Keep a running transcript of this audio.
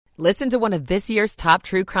Listen to one of this year's top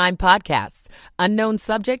true crime podcasts. Unknown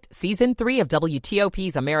Subject, Season 3 of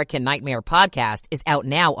WTOP's American Nightmare podcast is out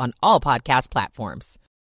now on all podcast platforms.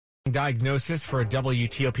 Diagnosis for a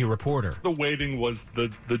WTOP reporter. The waiting was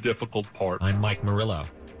the difficult part. I'm Mike Murillo.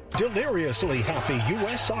 Deliriously happy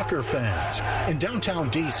U.S. soccer fans. In downtown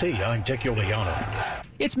D.C., I'm Dick Uliano.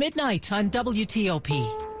 It's midnight on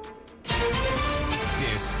WTOP.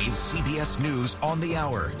 This is CBS News on the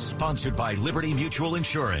Hour, sponsored by Liberty Mutual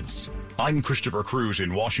Insurance. I'm Christopher Cruz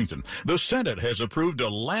in Washington. The Senate has approved a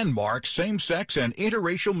landmark same-sex and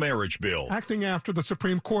interracial marriage bill. Acting after the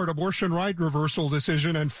Supreme Court abortion right reversal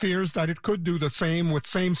decision and fears that it could do the same with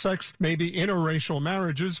same-sex, maybe interracial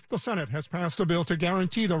marriages, the Senate has passed a bill to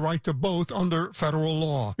guarantee the right to both under federal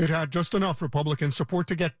law. It had just enough Republican support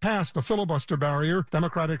to get past the filibuster barrier.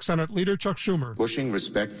 Democratic Senate Leader Chuck Schumer. Pushing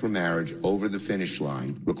respect for marriage over the finish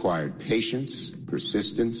line required patience,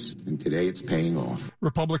 persistence, and today it's paying off.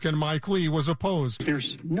 Republican Mike Lee was opposed.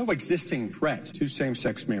 There's no existing threat to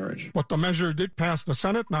same-sex marriage. But the measure did pass the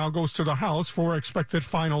Senate, now goes to the House for expected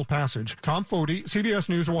final passage. Tom Foti, CBS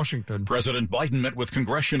News, Washington. President Biden met with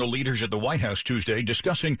congressional leaders at the White House Tuesday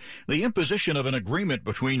discussing the imposition of an agreement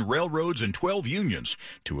between railroads and 12 unions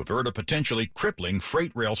to avert a potentially crippling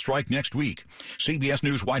freight rail strike next week. CBS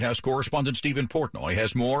News White House correspondent Stephen Portnoy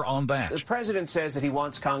has more on that. The president says that he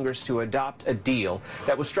wants Congress to adopt a deal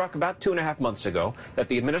that was struck about 2.5 months ago that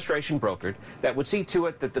the administration brokered that would see to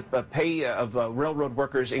it that the pay of railroad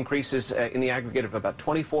workers increases in the aggregate of about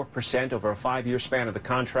 24% over a 5-year span of the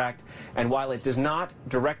contract. And while it does not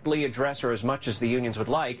directly address, or as much as the unions would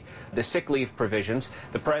like, the sick leave provisions,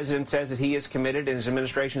 the president says that he is committed and his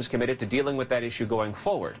administration is committed to dealing with that issue going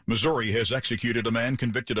forward. Missouri has executed a man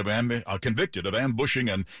convicted of ambushing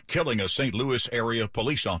and killing a St. Louis area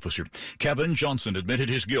police officer. Kevin Johnson admitted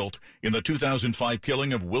his guilt in the 2005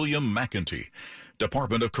 killing of William McEntee.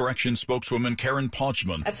 Department of Corrections spokeswoman Karen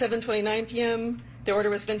Podgman. At 7:29 p.m., the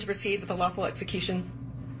order was meant to proceed with a lawful execution.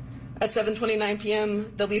 At 7:29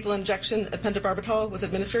 p.m., the lethal injection of pentobarbital was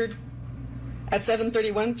administered. At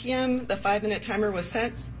 7:31 p.m., the 5-minute timer was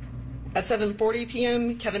set. At 7:40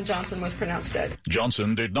 p.m., Kevin Johnson was pronounced dead.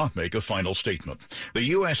 Johnson did not make a final statement. The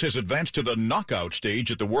U.S. has advanced to the knockout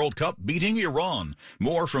stage at the World Cup, beating Iran.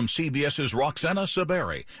 More from CBS's Roxana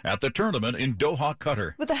Saberi at the tournament in Doha,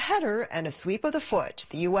 Qatar. With a header and a sweep of the foot,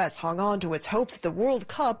 the U.S. hung on to its hopes at the World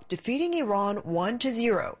Cup, defeating Iran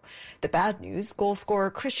 1-0. The bad news, goal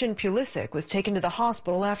scorer Christian Pulisic was taken to the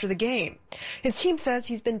hospital after the game. His team says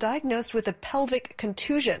he's been diagnosed with a pelvic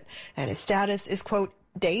contusion, and his status is, quote,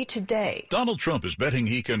 day to day. Donald Trump is betting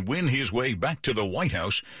he can win his way back to the White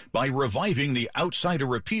House by reviving the outsider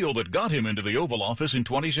repeal that got him into the Oval Office in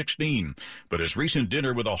 2016. But his recent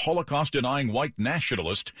dinner with a Holocaust-denying white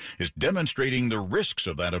nationalist is demonstrating the risks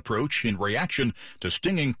of that approach. In reaction to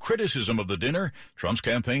stinging criticism of the dinner, Trump's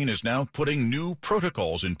campaign is now putting new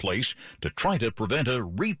protocols in place to try to prevent a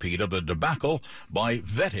repeat of the debacle by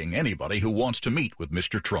vetting anybody who wants to meet with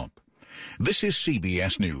Mr. Trump. This is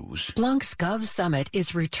CBS News. Splunk's Gov Summit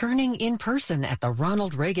is returning in person at the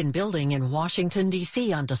Ronald Reagan Building in Washington,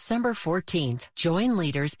 D.C. on December 14th. Join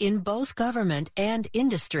leaders in both government and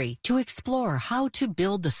industry to explore how to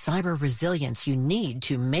build the cyber resilience you need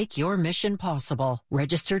to make your mission possible.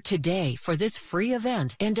 Register today for this free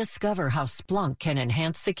event and discover how Splunk can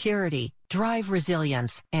enhance security, drive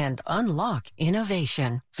resilience, and unlock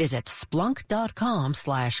innovation. Visit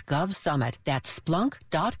Splunk.com/GovSummit. That's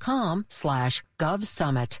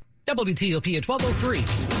Splunk.com/GovSummit. WTOP at 12:03.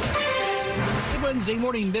 Good Wednesday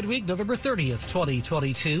morning, midweek, November 30th,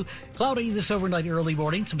 2022. Cloudy this overnight, early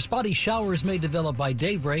morning. Some spotty showers may develop by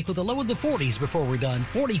daybreak with a low in the 40s before we're done.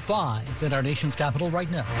 45 in our nation's capital right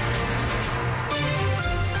now.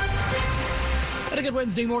 And a good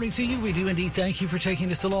Wednesday morning to you. We do indeed thank you for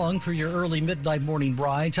taking us along for your early midnight morning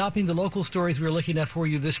ride. Topping the local stories we're looking at for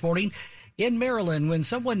you this morning. In Maryland, when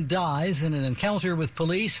someone dies in an encounter with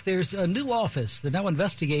police, there's a new office that now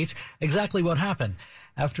investigates exactly what happened.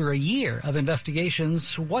 After a year of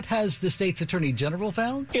investigations, what has the state's attorney general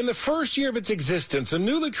found? In the first year of its existence, a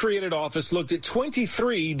newly created office looked at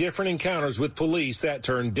 23 different encounters with police that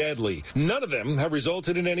turned deadly. None of them have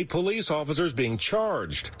resulted in any police officers being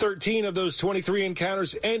charged. 13 of those 23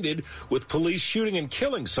 encounters ended with police shooting and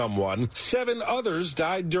killing someone. 7 others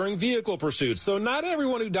died during vehicle pursuits, though not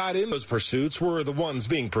everyone who died in those pursuits were the ones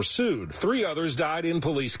being pursued. 3 others died in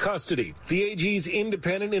police custody. The AG's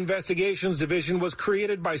Independent Investigations Division was created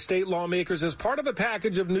created by state lawmakers as part of a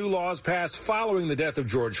package of new laws passed following the death of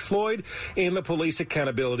George Floyd and the police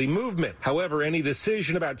accountability movement. However, any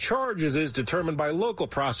decision about charges is determined by local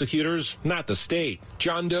prosecutors, not the state.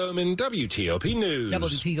 John Doman, WTOP News.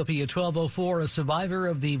 WTOP at 12:04. A survivor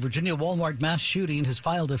of the Virginia Walmart mass shooting has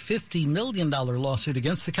filed a $50 million lawsuit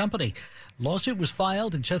against the company. The lawsuit was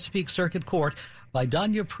filed in Chesapeake Circuit Court by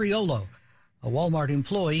Danya Priolo, a Walmart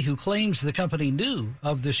employee who claims the company knew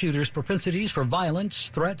of the shooter's propensities for violence,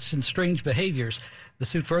 threats, and strange behaviors. The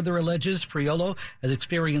suit further alleges Priolo has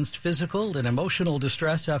experienced physical and emotional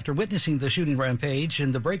distress after witnessing the shooting rampage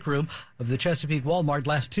in the break room of the Chesapeake Walmart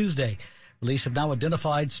last Tuesday. Police have now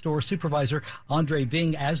identified store supervisor Andre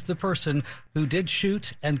Bing as the person who did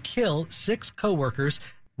shoot and kill 6 coworkers,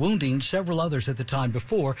 wounding several others at the time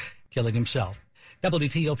before killing himself.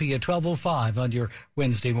 WTOP at 12:05 on your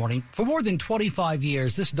Wednesday morning. For more than 25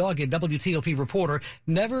 years, this dogged WTOP reporter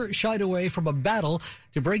never shied away from a battle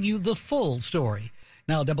to bring you the full story.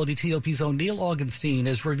 Now, WTOP's own Neil Augenstein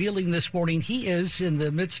is revealing this morning he is in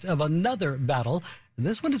the midst of another battle, and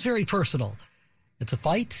this one is very personal. It's a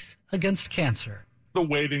fight against cancer. The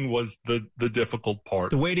waiting was the difficult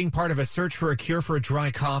part. The waiting part of a search for a cure for a dry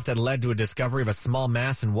cough that led to a discovery of a small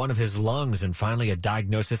mass in one of his lungs and finally a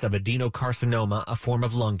diagnosis of adenocarcinoma, a form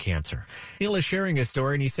of lung cancer. Neil is sharing his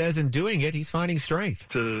story, and he says in doing it, he's finding strength.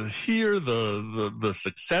 To hear the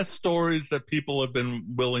success stories that people have been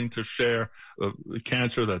willing to share,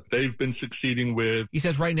 cancer that they've been succeeding with. He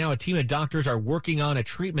says right now a team of doctors are working on a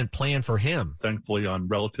treatment plan for him. Thankfully, I'm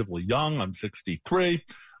relatively young. I'm 63.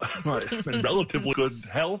 I'm in relatively good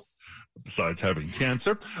health, besides having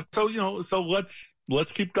cancer. So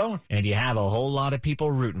let's keep going. And you have a whole lot of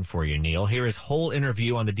people rooting for you, Neil. Here is whole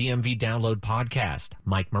interview on the DMV Download podcast.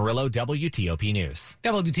 Mike Murillo, WTOP News.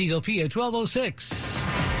 WTOP at 12:06.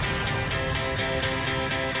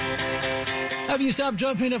 Have you stopped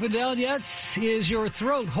jumping up and down yet? Is your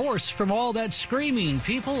throat hoarse from all that screaming?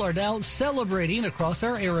 People are now celebrating across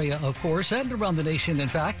our area, of course, and around the nation, in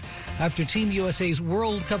fact, after Team USA's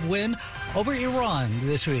World Cup win over Iran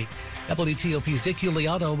this week. WTOP's Dick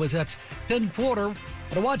Uliano was at Penn Quarter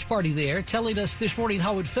at a watch party there, telling us this morning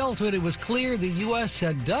how it felt when it was clear the U.S.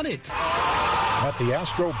 had done it. At the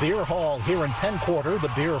Astro Beer Hall here in Penn Quarter, the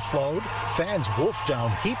beer flowed. Fans wolfed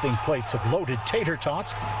down heaping plates of loaded tater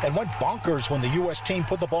tots and went bonkers when the U.S. team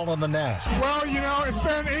put the ball in the net. Well, it's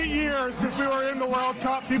been 8 years since we were in the World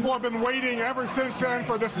Cup. People have been waiting ever since then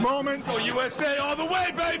for this moment. Oh, USA all the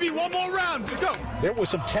way, baby. One more round. Let's go. There was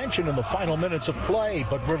some tension in the final minutes of play,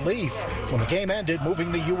 but relief when the game ended,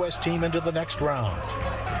 moving the U.S. team into the next round.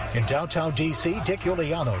 In downtown D.C., Dick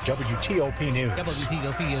Uliano, WTOP News.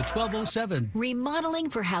 WTOP at 12:07. Remodeling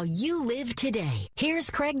for how you live today. Here's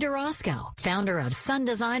Craig DeRosco, founder of Sun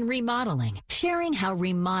Design Remodeling, sharing how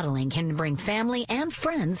remodeling can bring family and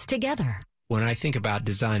friends together. When I think about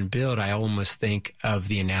design build, I almost think of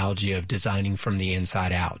the analogy of designing from the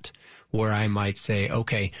inside out, where I might say,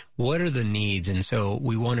 okay, what are the needs? And so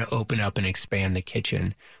we want to open up and expand the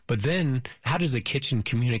kitchen. But then how does the kitchen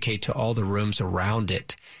communicate to all the rooms around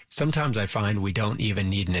it? Sometimes I find we don't even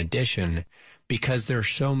need an addition because there's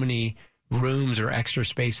so many rooms or extra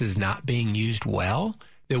spaces not being used well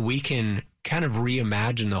that we can kind of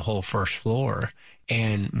reimagine the whole first floor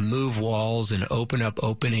and move walls and open up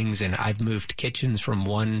openings. And I've moved kitchens from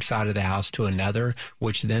one side of the house to another,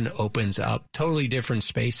 which then opens up totally different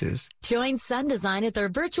spaces. Join Sun Design at their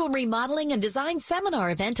virtual remodeling and design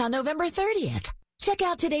seminar event on November 30th. Check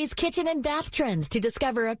out today's kitchen and bath trends to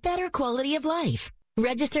discover a better quality of life.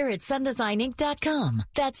 Register at sundesigninc.com.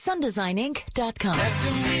 That's sundesigninc.com.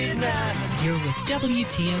 You're with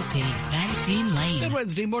WTOP, I'm Dean Lane. Good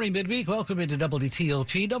Wednesday morning, midweek. Welcome into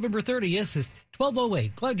WTOP. November 30th is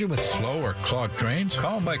 12:08. Glad you're with us. Slow or clogged drains?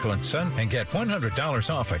 Call Michael & Son and get $100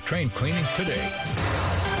 off a drain cleaning today.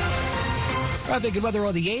 Traffic and weather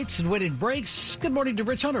on the 8s and when it breaks. Good morning to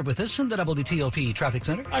Rich Hunter with us in the WTOP Traffic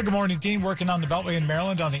Center. Hi, good morning, Dean. Working on the Beltway in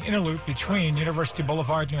Maryland on the inner loop between University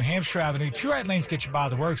Boulevard, New Hampshire Avenue. 2 right lanes get you by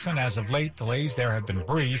the works, and as of late, delays there have been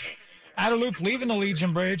brief. Outer loop leaving the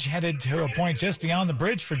Legion Bridge, headed to a point just beyond the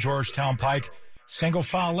bridge for Georgetown Pike. Single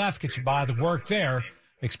file left gets you by the work there.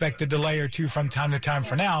 Expect a delay or two from time to time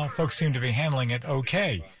for now. Folks seem to be handling it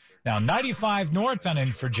okay. Now, 95 northbound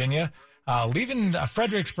in Virginia. Leaving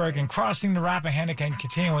Fredericksburg and crossing the Rappahannock and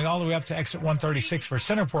continuing all the way up to exit 136 for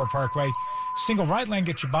Centerport Parkway. Single right lane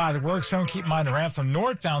gets you by the work zone. Keep in mind the ramp from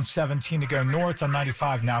northbound 17 to go north on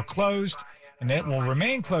 95 now closed, and it will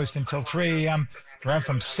remain closed until 3 a.m. The ramp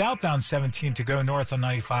from southbound 17 to go north on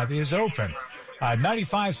 95 is open.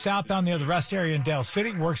 95 southbound near the rest area in Dale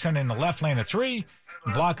City. Work zone in the left lane at 3.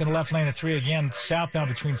 Block in the left lane at 3 again, southbound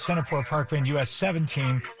between Centerport Parkway and US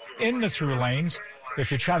 17 in the through lanes. If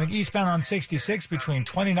you're traveling eastbound on 66 between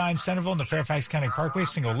 29 Centerville and the Fairfax County Parkway,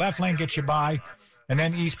 single left lane gets you by. And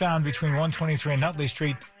then eastbound between 123 and Nutley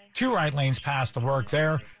Street, 2 right lanes past the work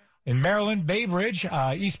there. In Maryland, Bay Bridge,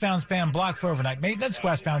 eastbound span blocked for overnight maintenance.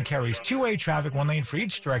 Westbound carries 2-way traffic, 1 lane for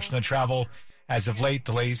each direction of travel. As of late,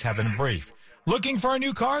 delays have been brief. Looking for a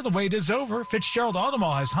new car? The wait is over. Fitzgerald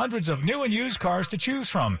Automall has hundreds of new and used cars to choose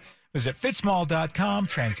from. Visit fitzmall.com.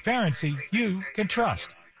 Transparency you can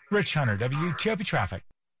trust. Rich Hunter, WTOP Traffic.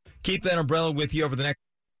 Keep that umbrella with you over the next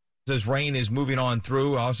as rain is moving on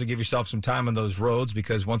through. Also give yourself some time on those roads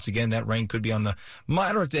because, once again, that rain could be on the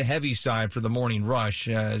moderate to heavy side for the morning rush.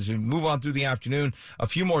 As we move on through the afternoon, a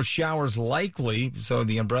few more showers likely, so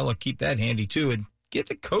the umbrella, keep that handy too. And get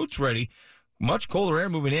the coats ready. Much colder air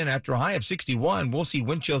moving in after a high of 61. We'll see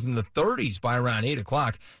wind chills in the 30s by around 8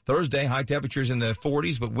 o'clock. Thursday, high temperatures in the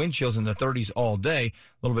 40s, but wind chills in the 30s all day.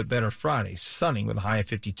 A little bit better Friday, sunny with a high of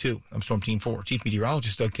 52. I'm Storm Team 4, Chief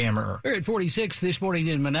Meteorologist Doug Kammerer. We're at 46 this morning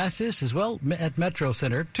in Manassas as well at Metro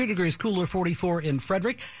Center. 2 degrees cooler, 44 in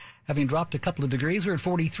Frederick. Having dropped a couple of degrees, we're at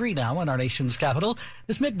 43 now in our nation's capital.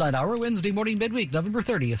 This midnight hour, Wednesday morning, midweek, November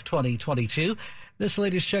 30th, 2022. This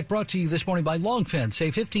latest check brought to you this morning by Long Fence.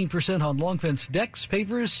 Save 15% on Long Fence decks,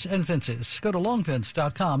 pavers, and fences. Go to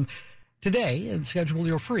longfence.com today and schedule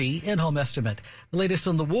your free in-home estimate. The latest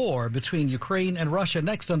on the war between Ukraine and Russia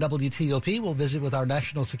next on WTOP. We'll visit with our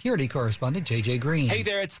national security correspondent, JJ Green. Hey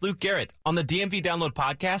there, it's Luke Garrett. On the DMV Download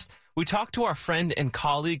podcast, we talked to our friend and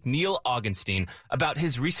colleague Neil Augenstein about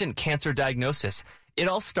his recent cancer diagnosis. It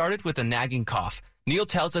all started with a nagging cough. Neil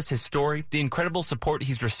tells us his story, the incredible support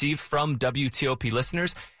he's received from WTOP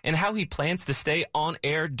listeners, and how he plans to stay on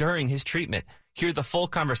air during his treatment. Hear the full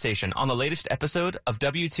conversation on the latest episode of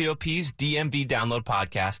WTOP's DMV Download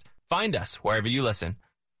podcast. Find us wherever you listen.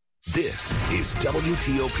 This is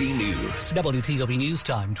WTOP News. WTOP News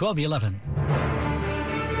Time, 12:11.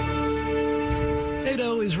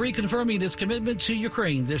 NATO is reconfirming its commitment to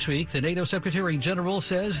Ukraine this week. The NATO Secretary General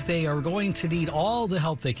says they are going to need all the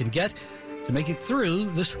help they can get to make it through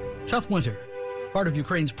this tough winter. Part of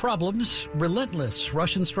Ukraine's problems, relentless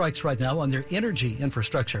Russian strikes right now on their energy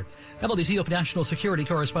infrastructure. WTOP National Security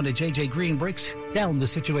Correspondent J.J. Green breaks down the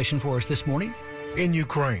situation for us this morning. In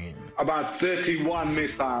Ukraine, about 31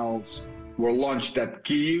 missiles were launched at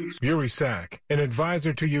Kyiv. Yuri Sak, an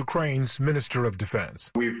advisor to Ukraine's Minister of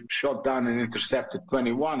Defense. We've shot down and intercepted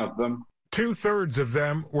 21 of them. 2/3 of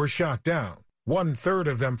them were shot down. 1/3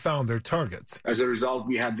 of them found their targets. As a result,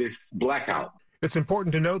 we had this blackout. It's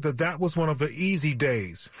important to note that that was one of the easy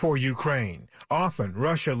days for Ukraine. Often,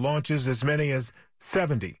 Russia launches as many as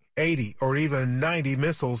 70, 80, or even 90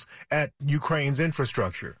 missiles at Ukraine's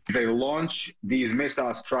infrastructure. They launch these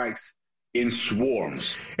missile strikes in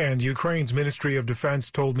swarms. And Ukraine's Ministry of Defense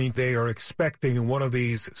told me they are expecting one of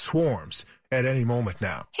these swarms at any moment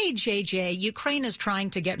now. Hey, JJ, Ukraine is trying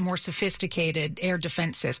to get more sophisticated air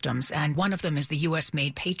defense systems, and one of them is the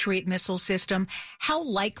U.S.-made Patriot missile system. How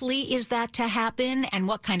likely is that to happen, and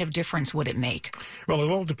what kind of difference would it make? Well,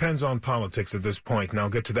 it all depends on politics at this point, and I'll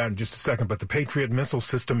get to that in just a second, but the Patriot missile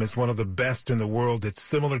system is one of the best in the world. It's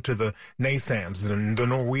similar to the NASAMS, the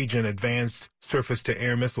Norwegian Advanced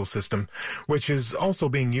Surface-to-Air Missile System, which is also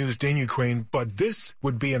being used in Ukraine, but this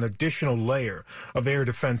would be an additional layer of air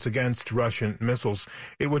defense against Russian missiles.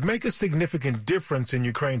 It would make a significant difference in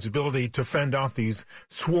Ukraine's ability to fend off these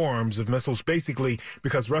swarms of missiles, basically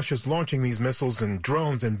because Russia's launching these missiles and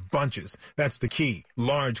drones in bunches. That's the key,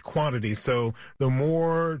 large quantities. So the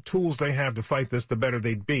more tools they have to fight this, the better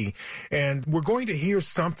they'd be. And we're going to hear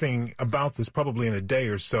something about this probably in a day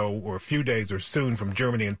or so, or a few days or soon, from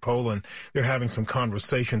Germany and Poland. They're having some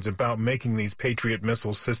conversations about making these Patriot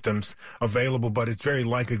missile systems available, but it's very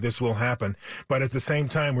likely this will happen. But at the same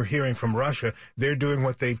time, we're hearing from Russia, they're doing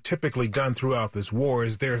what they've typically done throughout this war,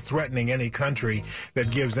 is they're threatening any country that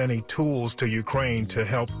gives any tools to Ukraine to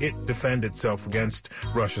help it defend itself against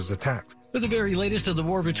Russia's attacks. With the very latest of the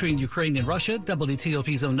war between Ukraine and Russia,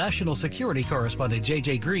 WTOP's own national security correspondent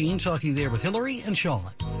J.J. Green talking there with Hillary and Sean.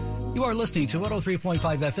 You are listening to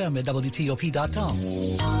 103.5 FM at WTOP.com.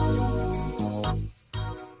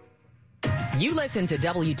 You listen to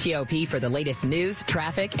WTOP for the latest news,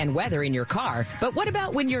 traffic, and weather in your car. But what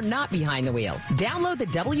about when you're not behind the wheel? Download the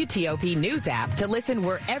WTOP News app to listen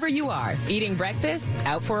wherever you are. Eating breakfast,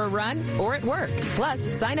 out for a run, or at work. Plus,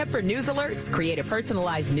 sign up for news alerts, create a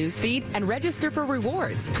personalized news feed, and register for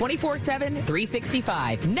rewards. 24/7,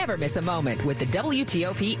 365. Never miss a moment with the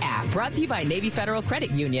WTOP app. Brought to you by Navy Federal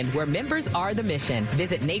Credit Union, where members are the mission.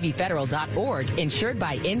 Visit NavyFederal.org, insured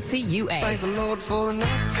by NCUA. Thank the Lord for the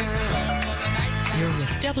night time. You're with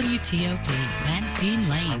WTOP, Matt Dean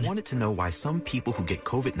Lane. I wanted to know why some people who get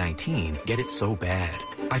COVID-19 get it so bad.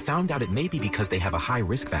 I found out it may be because they have a high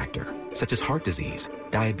risk factor, such as heart disease,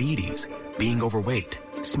 diabetes, being overweight,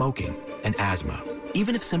 smoking, and asthma.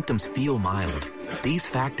 Even if symptoms feel mild, these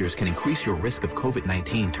factors can increase your risk of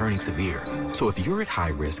COVID-19 turning severe. So if you're at high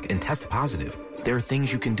risk and test positive, there are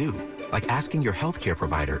things you can do, like asking your healthcare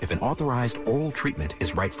provider if an authorized oral treatment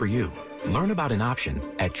is right for you. Learn about an option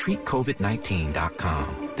at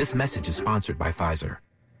treatcovid19.com. This message is sponsored by Pfizer.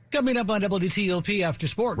 Coming up on WTOP After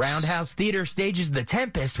Sports. Roundhouse Theater stages The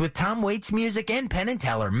Tempest with Tom Waits music and Penn and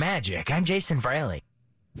Teller Magic. I'm Jason Fraley.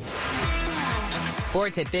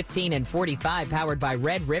 Sports at 15 and 45, powered by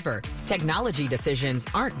Red River. Technology decisions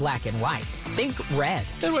aren't black and white. Think red.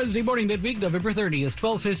 And Wednesday morning, midweek, November 30th,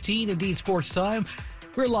 12:15, indeed sports time.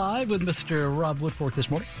 We're live with Mr. Rob Woodfork this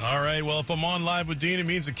morning. All right, well, if I'm on live with Dean, it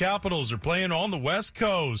means the Capitals are playing on the West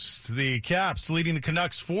Coast. The Caps leading the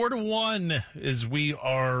Canucks 4-1 as we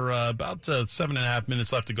are about 7.5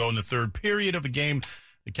 minutes left to go in the third period of a game.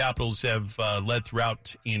 The Capitals have led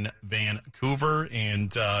throughout in Vancouver,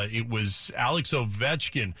 and it was Alex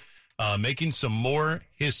Ovechkin making some more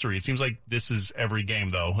history. It seems like this is every game,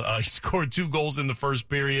 though. He scored 2 goals in the first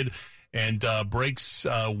period and breaks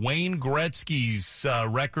Wayne Gretzky's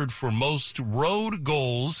record for most road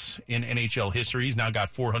goals in NHL history. He's now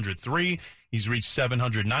got 403. He's reached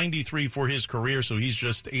 793 for his career, so he's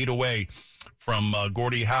just 8 away from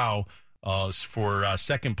Gordie Howe for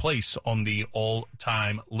second place on the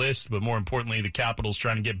all-time list. But more importantly, the Capitals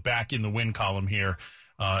trying to get back in the win column here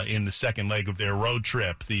in the second leg of their road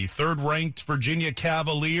trip. The third-ranked Virginia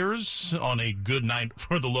Cavaliers, on a good night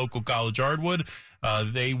for the local college hardwood,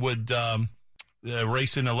 they would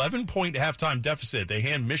race an 11-point halftime deficit. They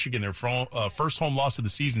hand Michigan their first home loss of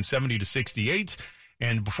the season, 70-68.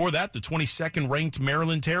 And before that, the 22nd-ranked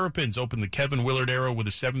Maryland Terrapins opened the Kevin Willard era with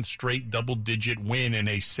a 7th straight double-digit win in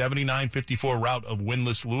a 79-54 rout of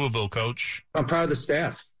winless Louisville, Coach. I'm proud of the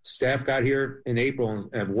staff. Staff got here in April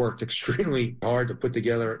and have worked extremely hard to put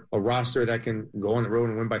together a roster that can go on the road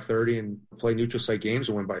and win by 30 and play neutral site games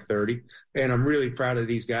and win by 30. And I'm really proud of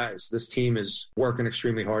these guys. This team is working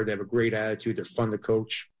extremely hard. They have a great attitude. They're fun to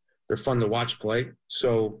coach. They're fun to watch play.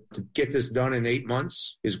 So to get this done in 8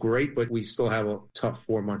 months is great, but we still have a tough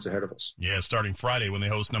 4 months ahead of us. Yeah, starting Friday when they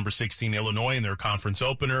host number 16 Illinois in their conference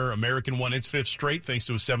opener. American won its 5th straight thanks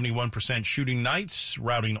to a 71% shooting night,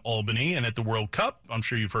 routing Albany. And at the World Cup, I'm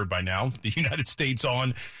sure you've heard by now, the United States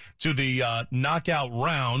on to the knockout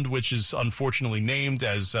round, which is unfortunately named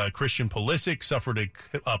as Christian Pulisic suffered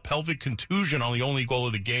a pelvic contusion on the only goal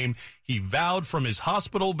of the game. He vowed from his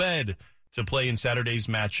hospital bed to play in Saturday's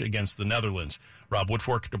match against the Netherlands. Rob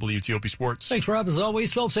Woodfork, WTOP Sports. Thanks, Rob. As always,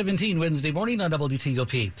 12:17 Wednesday morning on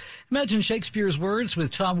WTOP. Imagine Shakespeare's words with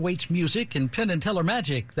Tom Waits music and Penn and Teller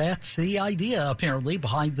Magic. That's the idea, apparently,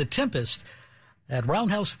 behind The Tempest at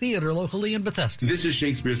Roundhouse Theater locally in Bethesda. This is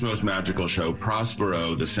Shakespeare's most magical show.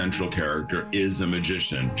 Prospero, the central character, is a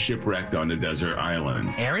magician shipwrecked on a desert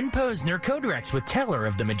island. Aaron Posner co-directs with Teller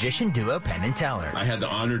of the magician duo Penn and Teller. I had the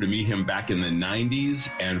honor to meet him back in the 90s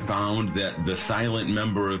and found that the silent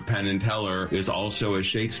member of Penn and Teller is also a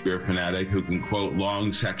Shakespeare fanatic who can quote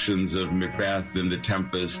long sections of Macbeth and The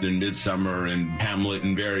Tempest and Midsummer and Hamlet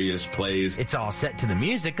and various plays. It's all set to the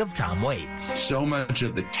music of Tom Waits. So much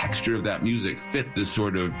of the texture of that music fit this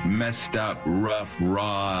sort of messed up, rough,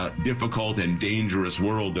 raw, difficult, and dangerous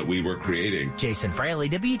world that we were creating. Jason Fraley,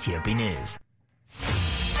 WTOP News.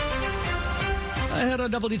 Ahead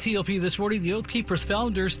on WTOP this morning, the Oath Keepers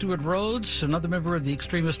founder, Stuart Rhodes, another member of the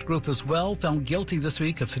extremist group as well, found guilty this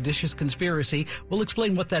week of seditious conspiracy. We'll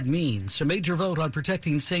explain what that means. A major vote on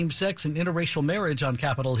protecting same-sex and interracial marriage on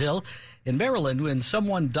Capitol Hill. In Maryland, when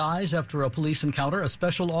someone dies after a police encounter, a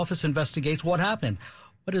special office investigates what happened.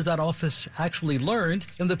 What has that office actually learned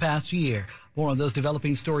in the past year? More on those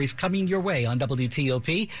developing stories coming your way on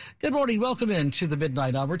WTOP. Good morning. Welcome into the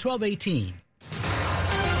Midnight Hour, 12:18.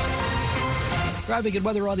 Traffic and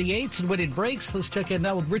weather on the 8s and when it breaks. Let's check in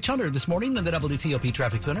now with Rich Hunter this morning in the WTOP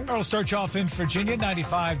Traffic Center. I'll start you off in Virginia,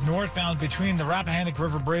 95 northbound between the Rappahannock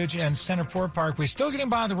River Bridge and Centerport Parkway. Still getting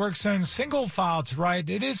by the work zone. Single file to right.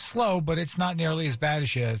 It is slow, but it's not nearly as bad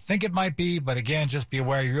as you think it might be. But again, just be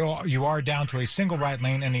aware you are down to a single right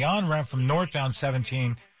lane, and the on-ramp from northbound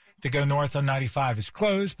 17 to go north on 95 is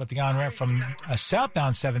closed, but the on-ramp from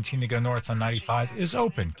southbound 17 to go north on 95 is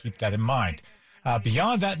open. Keep that in mind.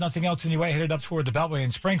 Beyond that, nothing else in your way. Headed up toward the Beltway in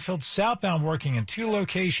Springfield. Southbound working in 2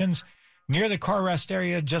 locations. Near the car rest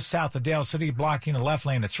area just south of Dale City, blocking the left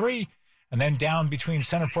lane of 3. And then down between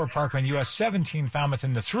Centerport Parkway and US 17, found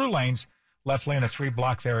within the through lanes, left lane of 3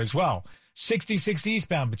 blocked there as well. 66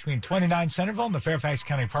 eastbound between 29 Centerville and the Fairfax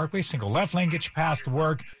County Parkway. Single left lane gets you past the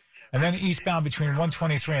work. And then eastbound between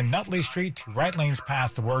 123 and Nutley Street, 2 right lanes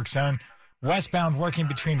past the work zone. Westbound working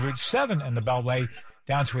between Route 7 and the Beltway,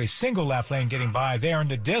 down to a single left lane getting by there in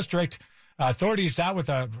the district. Authorities out with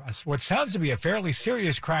what sounds to be a fairly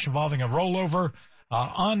serious crash involving a rollover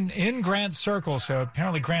in Grant Circle. So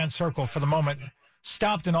apparently Grant Circle for the moment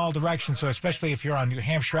stopped in all directions. So especially if you're on New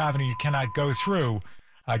Hampshire Avenue, you cannot go through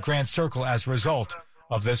Grant Circle as a result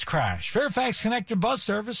of this crash. Fairfax Connector bus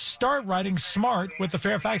service. Start riding smart with the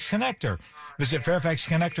Fairfax Connector. Visit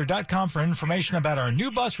fairfaxconnector.com for information about our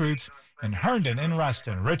new bus routes in Herndon and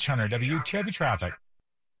Ruston. Rich Hunter, WTOP Traffic.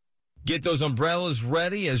 Get those umbrellas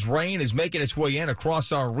ready as rain is making its way in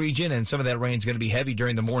across our region, and some of that rain is going to be heavy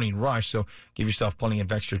during the morning rush, so give yourself plenty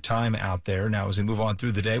of extra time out there. Now, as we move on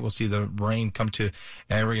through the day, we'll see the rain come to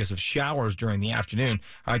areas of showers during the afternoon.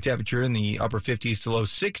 High temperature in the upper 50s to low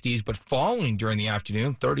 60s, but falling during the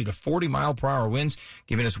afternoon, 30 to 40 mile-per-hour winds,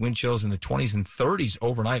 giving us wind chills in the 20s and 30s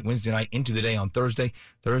overnight, Wednesday night into the day on Thursday.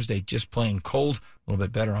 Thursday just plain cold, a little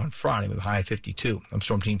bit better on Friday with a high of 52. I'm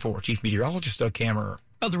Storm Team 4 Chief Meteorologist Doug Kammerer.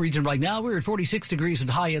 Of the region right now, we're at 46 degrees in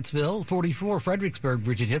Hyattsville, 44 Fredericksburg,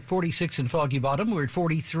 Virginia, 46 in Foggy Bottom. We're at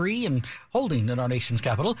 43 and holding in our nation's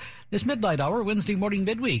capital. This midnight hour, Wednesday morning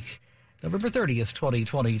midweek, November 30th,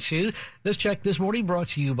 2022. This check this morning brought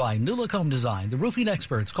to you by New Look Home Design, the roofing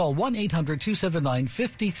experts. Call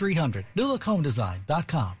 1-800-279-5300.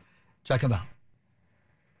 NewLookHomeDesign.com. Check them out.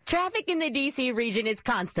 Traffic in the D.C. region is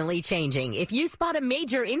constantly changing. If you spot a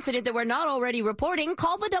major incident that we're not already reporting,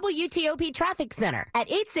 call the WTOP Traffic Center at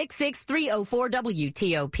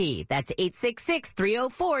 866-304-WTOP. That's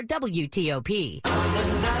 866-304-WTOP.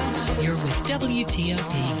 You're with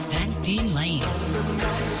WTOP and Dean Lane.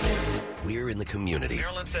 We're in the community.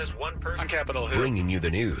 Maryland says one person. Capitol Hill. Bringing you the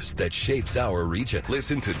news that shapes our region.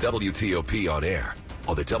 Listen to WTOP on air,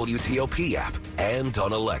 on the WTOP app, and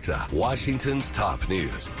on Alexa. Washington's top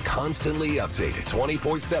news. Constantly updated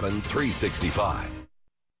 24/7, 365.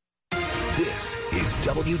 This is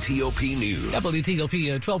WTOP News.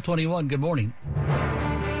 WTOP 1221. Good morning.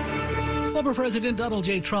 Former President Donald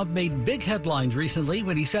J. Trump made big headlines recently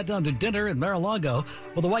when he sat down to dinner in Mar-a-Lago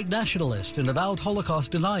with a white nationalist and avowed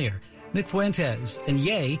Holocaust denier, Nick Fuentes, and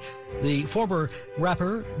Ye, the former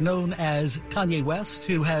rapper known as Kanye West,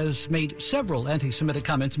 who has made several anti-Semitic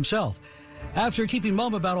comments himself. After keeping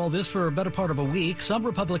mum about all this for a better part of a week, some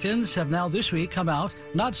Republicans have now this week come out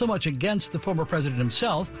not so much against the former president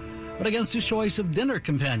himself, but against his choice of dinner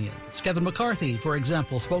companions. Kevin McCarthy, for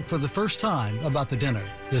example, spoke for the first time about the dinner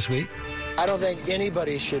this week. I don't think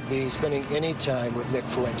anybody should be spending any time with Nick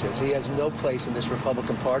Fuentes. He has no place in this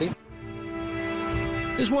Republican Party.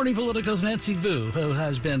 This morning, Politico's Nancy Vu, who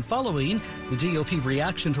has been following the GOP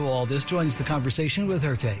reaction to all this, joins the conversation with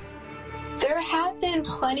her take. There have been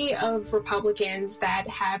plenty of Republicans that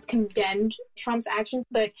have condemned Trump's actions,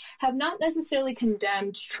 but have not necessarily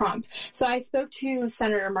condemned Trump. So I spoke to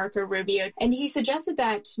Senator Marco Rubio, and he suggested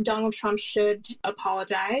that Donald Trump should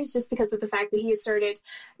apologize just because of the fact that he asserted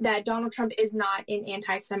that Donald Trump is not an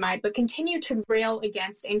anti-Semite, but continued to rail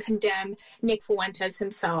against and condemn Nick Fuentes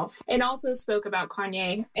himself, and also spoke about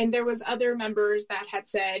Kanye. And there was other members that had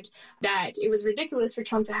said that it was ridiculous for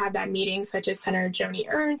Trump to have that meeting, such as Senator Joni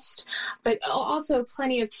Ernst, but also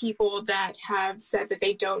plenty of people that have said that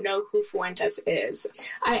they don't know who Fuentes is.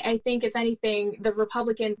 I think, if anything, the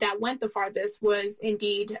Republican that went the farthest was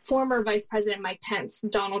indeed former Vice President Mike Pence,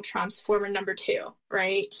 Donald Trump's former number 2,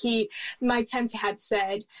 right? Mike Pence had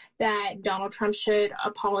said that Donald Trump should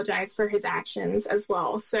apologize for his actions as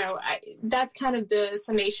well. So that's kind of the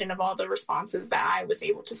summation of all the responses that I was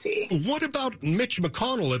able to see. What about Mitch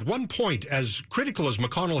McConnell? At one point, as critical as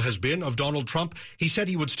McConnell has been of Donald Trump, he said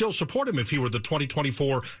he would still support him if he were the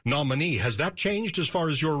 2024 nominee. Has that changed as far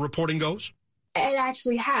as your reporting goes? It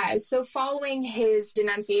actually has. So following his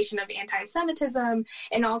denunciation of anti-Semitism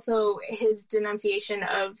and also his denunciation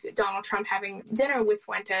of Donald Trump having dinner with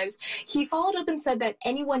Fuentes, he followed up and said that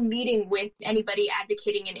anyone meeting with anybody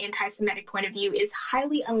advocating an anti-Semitic point of view is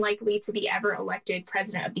highly unlikely to be ever elected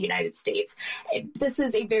president of the United States. This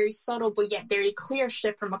is a very subtle but yet very clear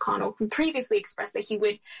shift from McConnell, who previously expressed that he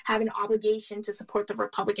would have an obligation to support the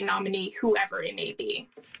Republican nominee, whoever it may be.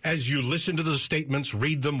 As you listen to the statements,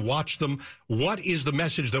 read them, watch them, what is the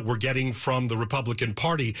message that we're getting from the Republican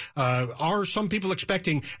Party? Are some people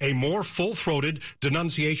expecting a more full-throated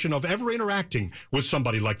denunciation of ever interacting with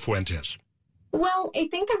somebody like Fuentes? Well, I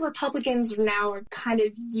think the Republicans now are kind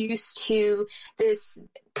of used to this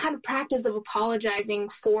kind of practice of apologizing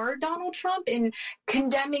for Donald Trump and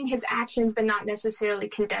condemning his actions, but not necessarily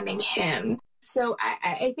condemning him. So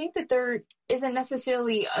I think that there isn't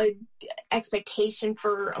necessarily an expectation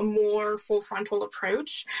for a more full frontal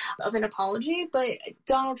approach of an apology, but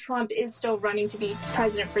Donald Trump is still running to be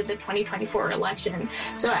president for the 2024 election.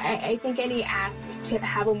 So I think any ask to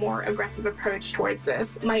have a more aggressive approach towards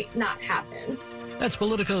this might not happen. That's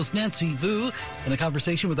Politico's Nancy Vu in a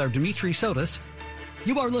conversation with our Dimitri Sotis.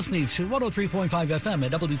 You are listening to 103.5 FM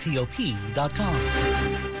at WTOP.com.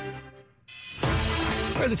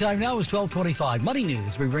 Where the time now is 12:25. Money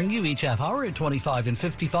News. We bring you each half hour at 25 and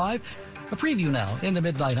 55. A preview now in the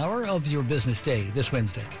midnight hour of your business day this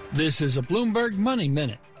Wednesday. This is a Bloomberg Money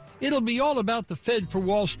Minute. It'll be all about the Fed for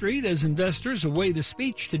Wall Street as investors await a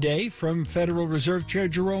speech today from Federal Reserve Chair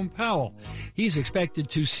Jerome Powell. He's expected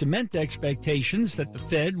to cement expectations that the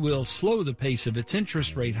Fed will slow the pace of its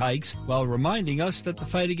interest rate hikes while reminding us that the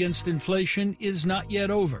fight against inflation is not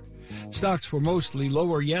yet over. Stocks were mostly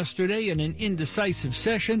lower yesterday in an indecisive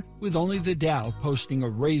session, with only the Dow posting a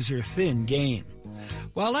razor-thin gain.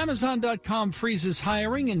 While Amazon.com freezes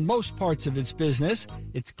hiring in most parts of its business,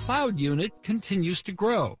 its cloud unit continues to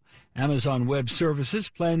grow. Amazon Web Services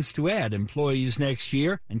plans to add employees next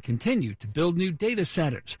year and continue to build new data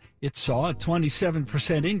centers. It saw a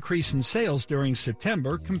 27% increase in sales during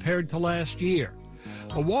September compared to last year.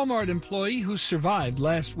 A Walmart employee who survived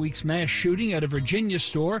last week's mass shooting at a Virginia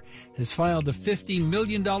store has filed a $50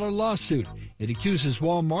 million lawsuit. It accuses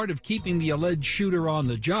Walmart of keeping the alleged shooter on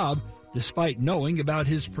the job, despite knowing about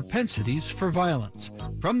his propensities for violence.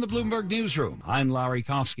 From the Bloomberg Newsroom, I'm Larry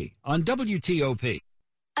Kofsky on WTOP.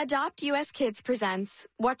 Adopt US Kids presents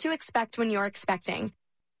What to Expect When You're Expecting.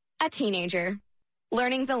 A teenager.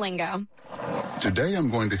 Learning the lingo. Today I'm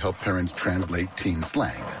going to help parents translate teen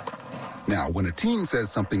slang. Now, when a teen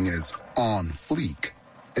says something is on fleek,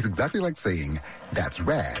 it's exactly like saying, that's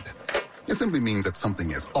rad. It simply means that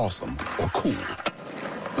something is awesome or cool.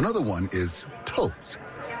 Another one is totes.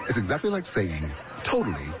 It's exactly like saying,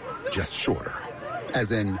 totally, just shorter.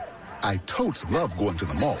 As in, I totes love going to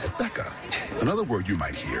the mall with Becca. Another word you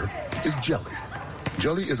might hear is jelly.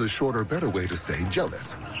 Jelly is a shorter, better way to say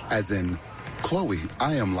jealous. As in, Chloe,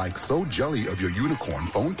 I am like so jelly of your unicorn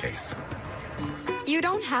phone case. You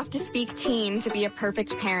don't have to speak teen to be a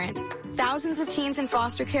perfect parent. Thousands of teens in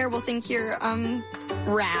foster care will think you're,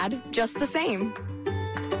 rad just the same.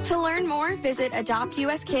 To learn more, visit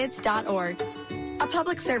adoptuskids.org. A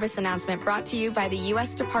public service announcement brought to you by the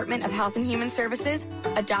U.S. Department of Health and Human Services,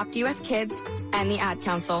 Adopt U.S. Kids, and the Ad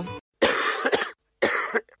Council.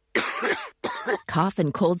 Cough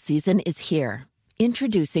and cold season is here.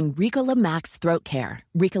 Introducing Ricola Max Throat Care,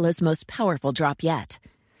 Ricola's most powerful drop yet.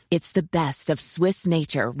 It's the best of Swiss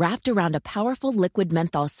nature wrapped around a powerful liquid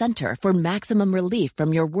menthol center for maximum relief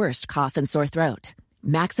from your worst cough and sore throat.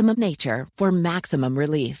 Maximum nature for maximum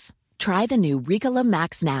relief. Try the new Ricola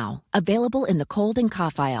Max now, available in the cold and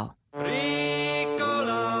cough aisle.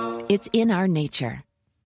 Ricola. It's in our nature.